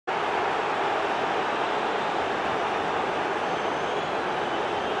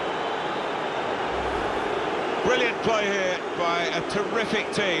Brilliant play here by a terrific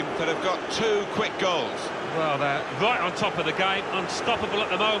team that have got 2 quick goals. Well, they're right on top of the game, unstoppable at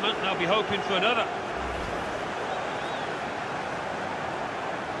the moment. They'll be hoping for another.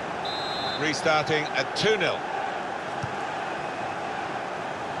 Restarting at 2-0.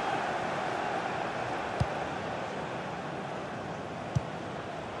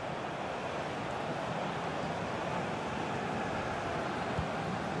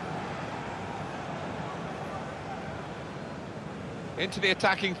 Into the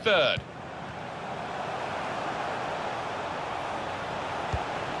attacking third.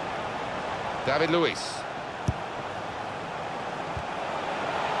 David Luiz.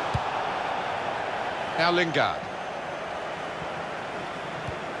 Now Lingard.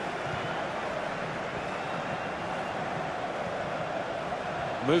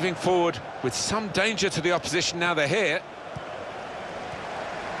 Moving forward with some danger to the opposition now they're here.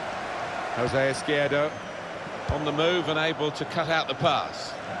 Jose Izquierdo on the move and able to cut out the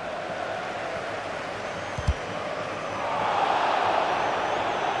pass.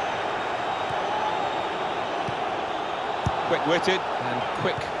 Quick-witted and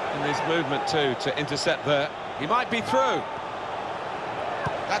quick in his movement too to intercept there. He might be through.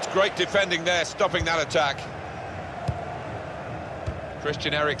 That's great defending there, stopping that attack.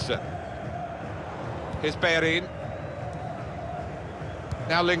 Christian Eriksen. Here's Bellerin.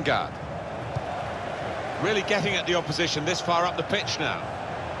 Now Lingard. Really getting at the opposition this far up the pitch now.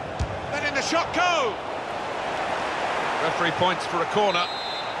 Letting the shot go! Referee points for a corner.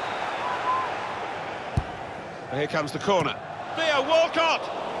 And here comes the corner. Theo Walcott!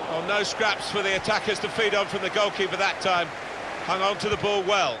 Oh, no scraps for the attackers to feed on from the goalkeeper that time. Hung on to the ball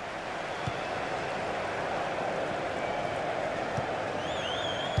well.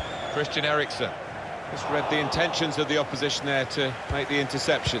 Christian Eriksen. Just read the intentions of the opposition there to make the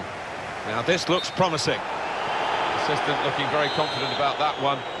interception. Now this looks promising. Assistant looking very confident about that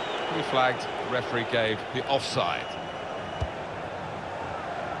one. He flagged, the referee gave the offside.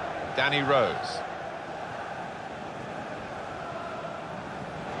 Danny Rose.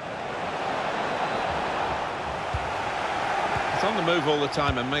 He's on the move all the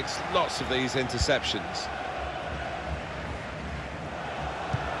time and makes lots of these interceptions.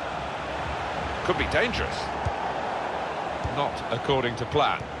 Could be dangerous. Not according to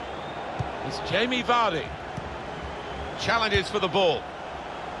plan. It's Jamie Vardy. Challenges for the ball.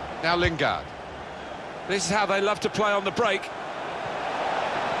 Now Lingard. This is how they love to play on the break.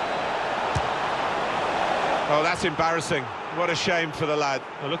 Oh, that's embarrassing. What a shame for the lad.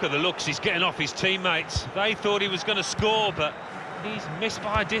 Well, look at the looks, he's getting off his teammates. They thought he was going to score, but he's missed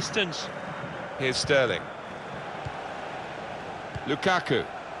by a distance. Here's Sterling. Lukaku.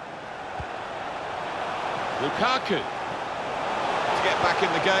 Lukaku. To get back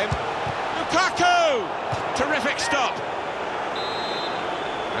in the game. Lukaku! Terrific stop.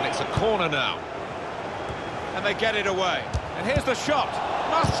 And it's a corner now. And they get it away. And here's the shot.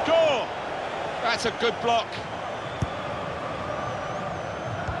 Must score. That's a good block.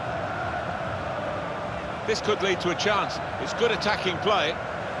 This could lead to a chance. It's good attacking play.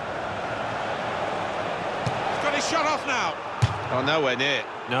 He's got his shot off now. Oh, nowhere near.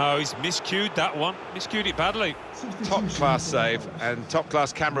 No, he's miscued that one. Miscued it badly. Top-class save and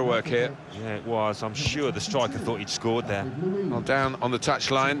top-class camera work here. Yeah, it was. I'm sure the striker thought he'd scored there. Well, down on the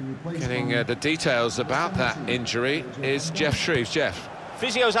touchline, getting the details about that injury is Jeff Shreves. Jeff.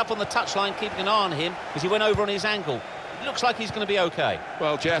 Physio's up on the touchline, keeping an eye on him, because he went over on his ankle. It looks like he's going to be OK.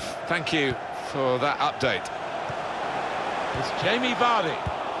 Well, Jeff, thank you for that update. It's Jamie Vardy.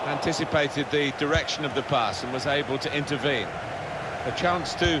 Anticipated the direction of the pass and was able to intervene. A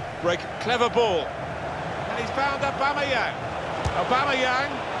chance to break a clever ball. And he's found Aubameyang.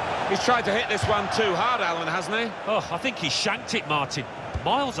 Aubameyang, he's tried to hit this one too hard, Alan, hasn't he? Oh, I think he shanked it, Martin.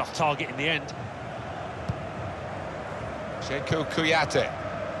 Miles off target in the end. Checo Kouyaté.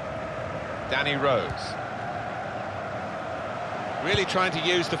 Danny Rose. Really trying to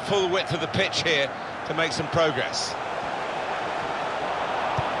use the full width of the pitch here to make some progress.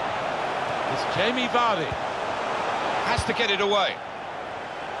 It's Jamie Vardy. Has to get it away.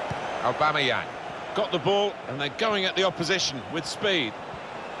 Aubameyang got the ball and they're going at the opposition with speed.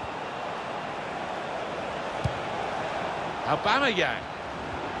 Aubameyang.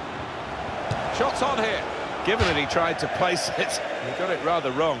 Shots on here. Given that he tried to place it, he got it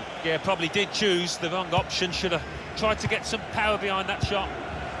rather wrong. Yeah, probably did choose the wrong option. Should have tried to get some power behind that shot.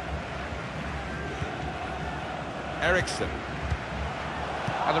 Eriksen.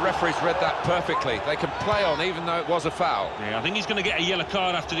 And the referee's read that perfectly. They can play on even though it was a foul. Yeah, I think he's going to get a yellow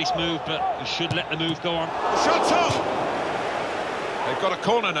card after this move, but he should let the move go on. Shot's on! They've got a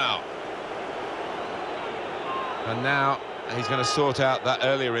corner now. And now he's going to sort out that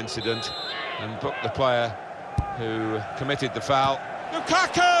earlier incident and book the player who committed the foul.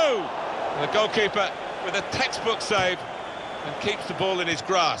 Lukaku! And the goalkeeper with a textbook save and keeps the ball in his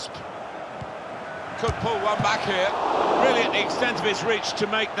grasp. Could pull one back here. Really at the extent of his reach to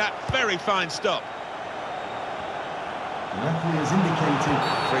make that very fine stop. The referee has indicated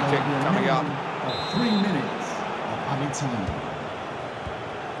Free kick coming up. 3 minutes of added time.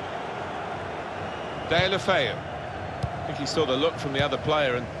 Deulofeu. I think he saw the look from the other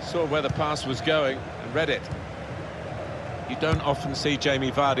player and saw where the pass was going and read it. You don't often see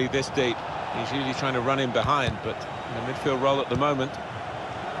Jamie Vardy this deep. He's usually trying to run in behind, but in the midfield role at the moment.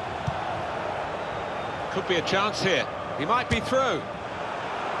 Could be a chance here. He might be through.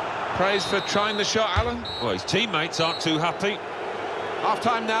 Praise for trying the shot, Alan. Well, his teammates aren't too happy.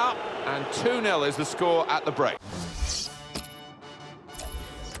 Half-time now, and 2-0 is the score at the break.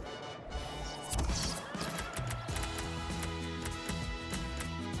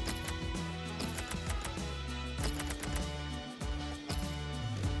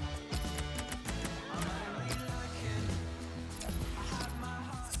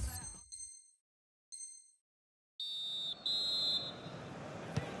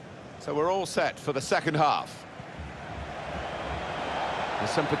 So we're all set for the second half.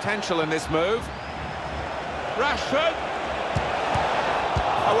 There's some potential in this move. Rashford!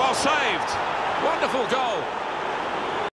 Oh, well saved. Wonderful goal.